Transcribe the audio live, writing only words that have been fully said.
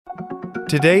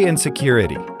Today in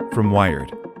Security from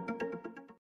Wired.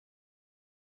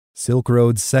 Silk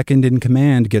Road's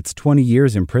second-in-command gets 20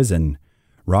 years in prison.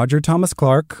 Roger Thomas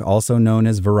Clark, also known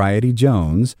as Variety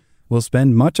Jones, will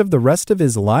spend much of the rest of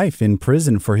his life in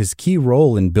prison for his key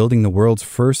role in building the world's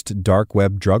first dark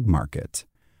web drug market.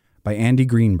 By Andy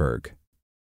Greenberg.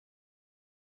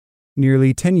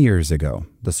 Nearly 10 years ago,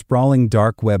 the sprawling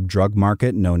dark web drug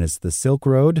market known as the Silk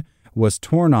Road was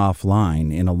torn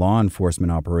offline in a law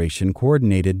enforcement operation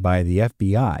coordinated by the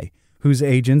FBI, whose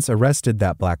agents arrested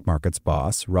that black market's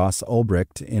boss, Ross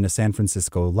Ulbricht, in a San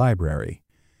Francisco library.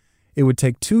 It would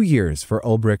take 2 years for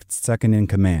Ulbricht's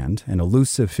second-in-command, an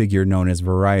elusive figure known as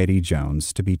Variety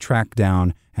Jones, to be tracked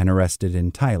down and arrested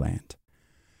in Thailand.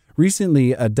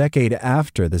 Recently, a decade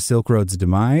after the Silk Road's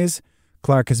demise,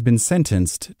 Clark has been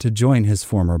sentenced to join his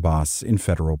former boss in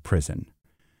federal prison.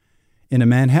 In a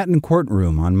Manhattan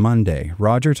courtroom on Monday,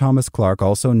 Roger Thomas Clark,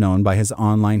 also known by his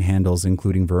online handles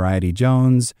including Variety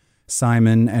Jones,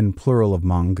 Simon, and plural of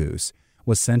Mongoose,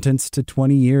 was sentenced to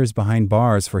 20 years behind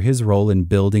bars for his role in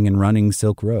building and running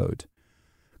Silk Road.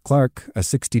 Clark, a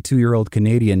 62-year-old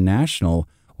Canadian national,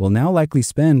 will now likely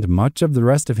spend much of the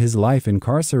rest of his life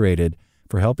incarcerated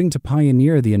for helping to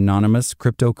pioneer the anonymous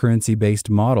cryptocurrency-based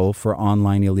model for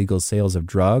online illegal sales of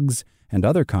drugs and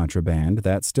other contraband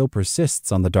that still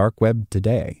persists on the dark web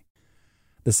today.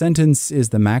 The sentence is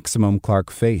the maximum Clark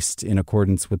faced in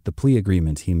accordance with the plea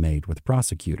agreement he made with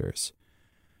prosecutors.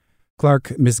 Clark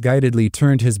misguidedly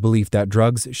turned his belief that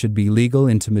drugs should be legal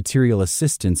into material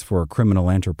assistance for a criminal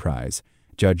enterprise,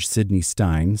 Judge Sidney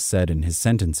Stein said in his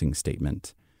sentencing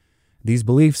statement. These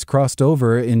beliefs crossed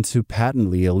over into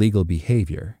patently illegal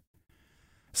behavior.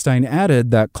 Stein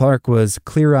added that Clark was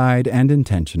clear-eyed and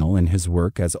intentional in his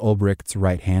work as Ulbricht's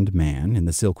right-hand man in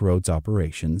the Silk Road's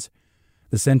operations.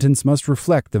 The sentence must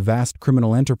reflect the vast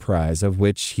criminal enterprise of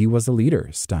which he was a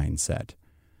leader, Stein said.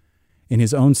 In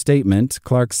his own statement,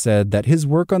 Clark said that his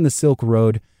work on the Silk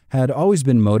Road had always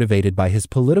been motivated by his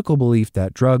political belief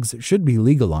that drugs should be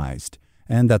legalized,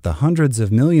 and that the hundreds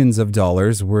of millions of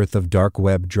dollars worth of dark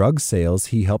web drug sales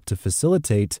he helped to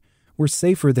facilitate were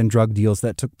safer than drug deals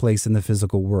that took place in the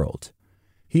physical world.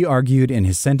 He argued in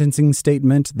his sentencing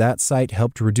statement that site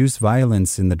helped reduce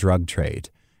violence in the drug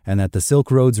trade, and that the Silk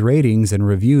Road's ratings and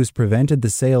reviews prevented the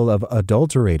sale of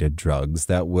adulterated drugs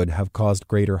that would have caused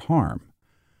greater harm.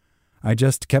 I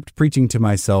just kept preaching to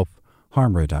myself,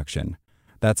 harm reduction.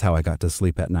 That's how I got to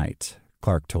sleep at night,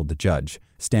 Clark told the judge,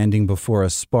 standing before a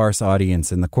sparse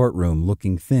audience in the courtroom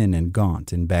looking thin and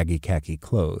gaunt in baggy khaki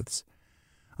clothes.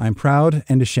 I'm proud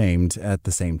and ashamed at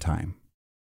the same time.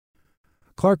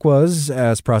 Clark was,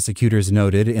 as prosecutors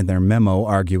noted in their memo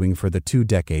arguing for the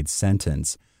 2-decade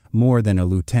sentence, more than a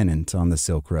lieutenant on the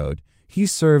Silk Road. He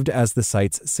served as the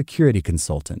site's security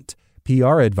consultant,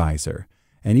 PR advisor,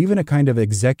 and even a kind of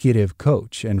executive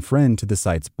coach and friend to the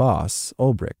site's boss,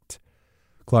 Ulbricht.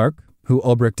 Clark, who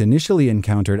Ulbricht initially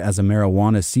encountered as a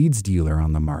marijuana seeds dealer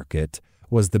on the market,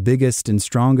 was the biggest and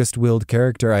strongest-willed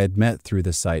character I had met through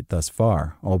the site thus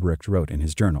far, Ulbricht wrote in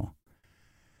his journal.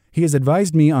 He has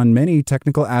advised me on many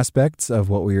technical aspects of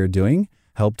what we are doing,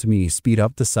 helped me speed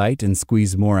up the site and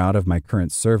squeeze more out of my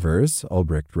current servers,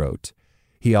 Ulbricht wrote.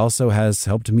 He also has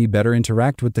helped me better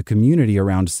interact with the community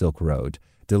around Silk Road,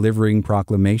 delivering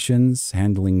proclamations,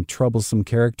 handling troublesome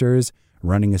characters,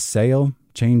 running a sale,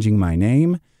 changing my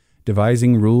name,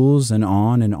 devising rules, and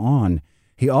on and on.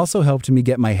 He also helped me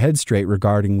get my head straight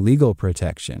regarding legal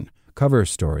protection, cover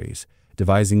stories,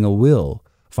 devising a will,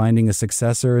 finding a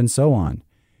successor, and so on.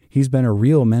 He's been a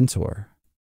real mentor.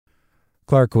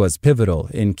 Clark was pivotal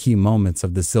in key moments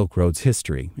of the Silk Road's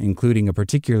history, including a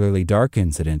particularly dark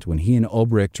incident when he and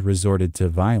Ulbricht resorted to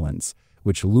violence,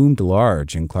 which loomed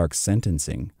large in Clark's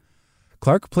sentencing.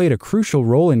 Clark played a crucial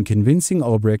role in convincing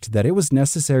Ulbricht that it was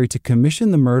necessary to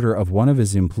commission the murder of one of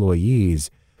his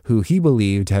employees, who he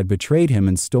believed had betrayed him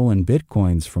and stolen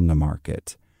bitcoins from the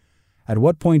market. At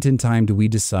what point in time do we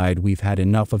decide we've had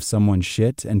enough of someone's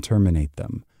shit and terminate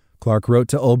them? Clark wrote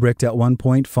to Ulbricht at one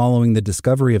point following the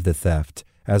discovery of the theft,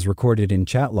 as recorded in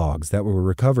chat logs that were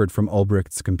recovered from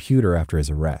Ulbricht's computer after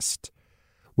his arrest.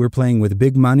 We're playing with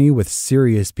big money with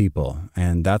serious people,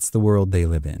 and that's the world they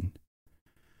live in.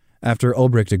 After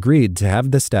Ulbricht agreed to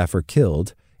have the staffer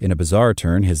killed, in a bizarre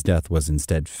turn, his death was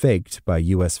instead faked by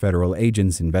U.S. federal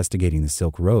agents investigating the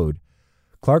Silk Road.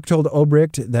 Clark told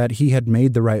Ulbricht that he had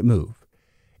made the right move.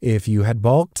 If you had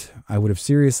balked, I would have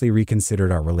seriously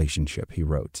reconsidered our relationship, he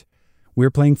wrote. We're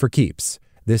playing for keeps.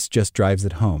 This just drives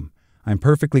it home. I'm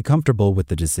perfectly comfortable with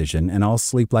the decision, and I'll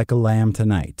sleep like a lamb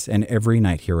tonight and every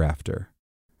night hereafter.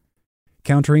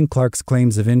 Countering Clark's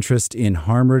claims of interest in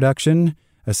harm reduction,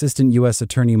 Assistant U.S.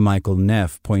 Attorney Michael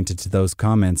Neff pointed to those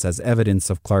comments as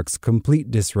evidence of Clark's complete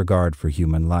disregard for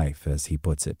human life, as he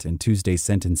puts it, in Tuesday's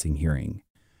sentencing hearing.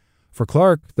 For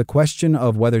Clark, the question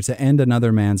of whether to end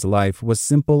another man's life was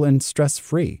simple and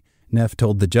stress-free, Neff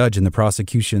told the judge in the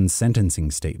prosecution's sentencing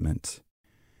statement.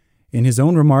 In his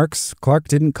own remarks, Clark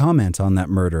didn't comment on that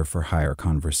murder-for-hire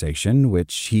conversation,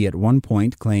 which he at one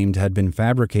point claimed had been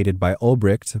fabricated by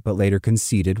Ulbricht but later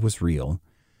conceded was real.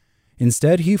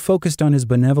 Instead, he focused on his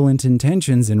benevolent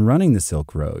intentions in running the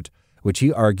Silk Road, which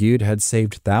he argued had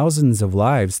saved thousands of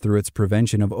lives through its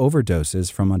prevention of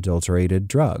overdoses from adulterated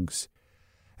drugs.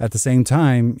 At the same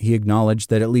time, he acknowledged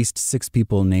that at least 6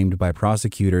 people named by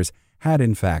prosecutors had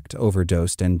in fact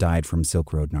overdosed and died from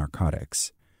Silk Road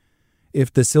narcotics.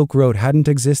 If the Silk Road hadn't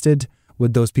existed,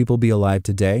 would those people be alive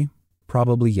today?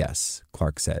 Probably yes,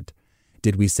 Clark said.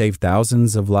 Did we save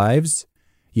thousands of lives?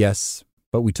 Yes,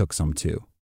 but we took some too.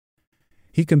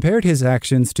 He compared his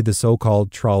actions to the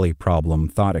so-called trolley problem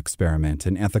thought experiment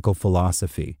in ethical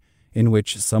philosophy, in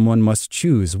which someone must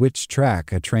choose which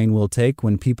track a train will take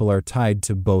when people are tied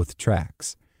to both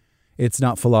tracks. It's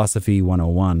not philosophy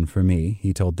 101 for me,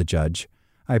 he told the judge.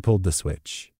 I pulled the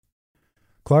switch.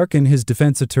 Clark and his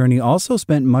defense attorney also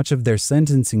spent much of their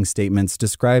sentencing statements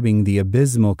describing the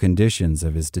abysmal conditions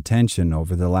of his detention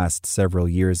over the last several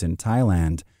years in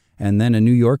Thailand and then a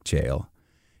New York jail.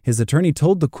 His attorney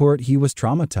told the court he was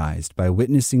traumatized by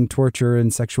witnessing torture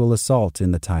and sexual assault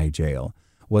in the Thai jail,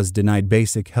 was denied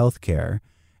basic health care,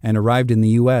 and arrived in the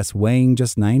U.S. weighing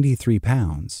just 93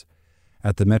 pounds.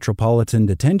 At the Metropolitan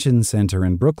Detention Center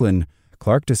in Brooklyn,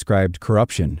 Clark described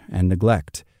corruption and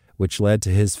neglect, which led to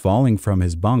his falling from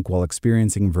his bunk while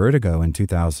experiencing vertigo in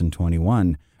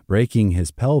 2021, breaking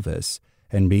his pelvis,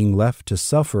 and being left to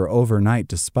suffer overnight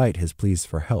despite his pleas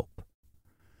for help.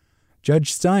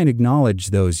 Judge Stein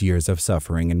acknowledged those years of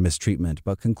suffering and mistreatment,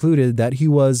 but concluded that he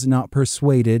was not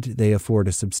persuaded they afford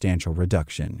a substantial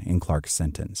reduction in Clark's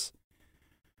sentence.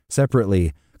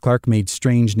 Separately, Clark made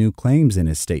strange new claims in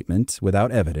his statement,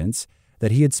 without evidence,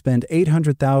 that he had spent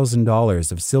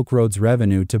 $800,000 of Silk Road's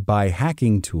revenue to buy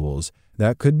hacking tools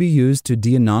that could be used to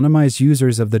de-anonymize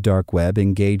users of the dark web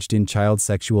engaged in child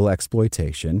sexual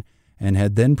exploitation, and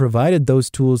had then provided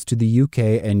those tools to the UK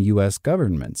and US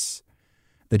governments.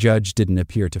 The judge didn't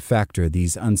appear to factor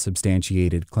these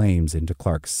unsubstantiated claims into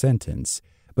Clark's sentence,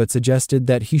 but suggested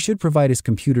that he should provide his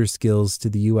computer skills to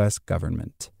the US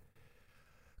government.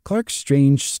 Clark's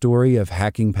strange story of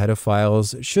hacking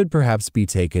pedophiles should perhaps be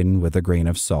taken with a grain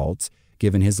of salt,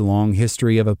 given his long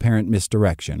history of apparent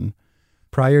misdirection.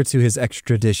 Prior to his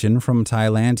extradition from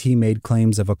Thailand, he made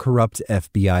claims of a corrupt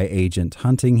FBI agent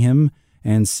hunting him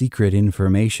and secret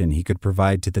information he could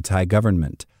provide to the Thai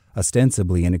government,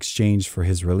 ostensibly in exchange for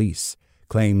his release,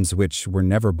 claims which were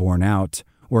never borne out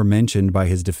or mentioned by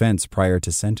his defense prior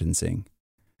to sentencing.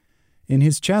 In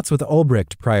his chats with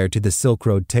Ulbricht prior to the Silk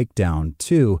Road takedown,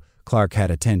 too, Clark had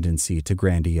a tendency to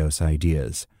grandiose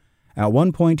ideas. At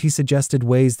one point, he suggested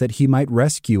ways that he might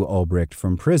rescue Ulbricht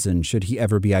from prison should he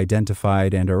ever be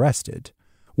identified and arrested.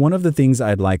 One of the things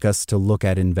I'd like us to look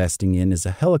at investing in is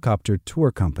a helicopter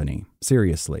tour company.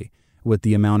 Seriously, with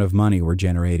the amount of money we're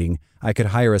generating, I could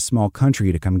hire a small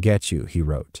country to come get you, he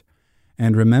wrote.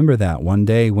 And remember that one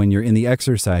day when you're in the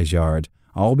exercise yard,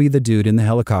 I'll be the dude in the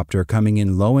helicopter coming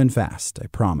in low and fast, I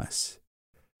promise.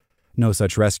 No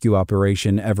such rescue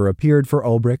operation ever appeared for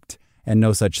Ulbricht, and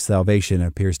no such salvation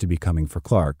appears to be coming for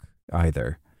Clark,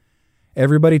 either.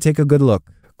 Everybody take a good look,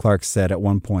 Clark said at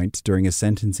one point during a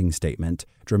sentencing statement,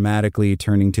 dramatically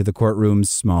turning to the courtroom's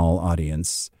small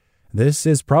audience. This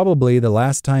is probably the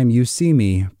last time you see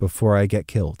me before I get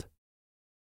killed.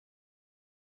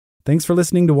 Thanks for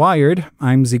listening to Wired.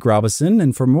 I'm Zeke Robison,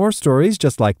 and for more stories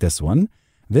just like this one,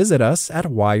 visit us at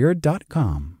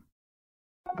wired.com.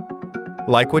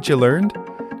 Like what you learned?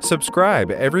 Subscribe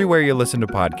everywhere you listen to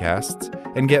podcasts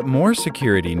and get more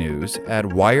security news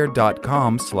at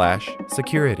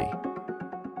wired.com/security.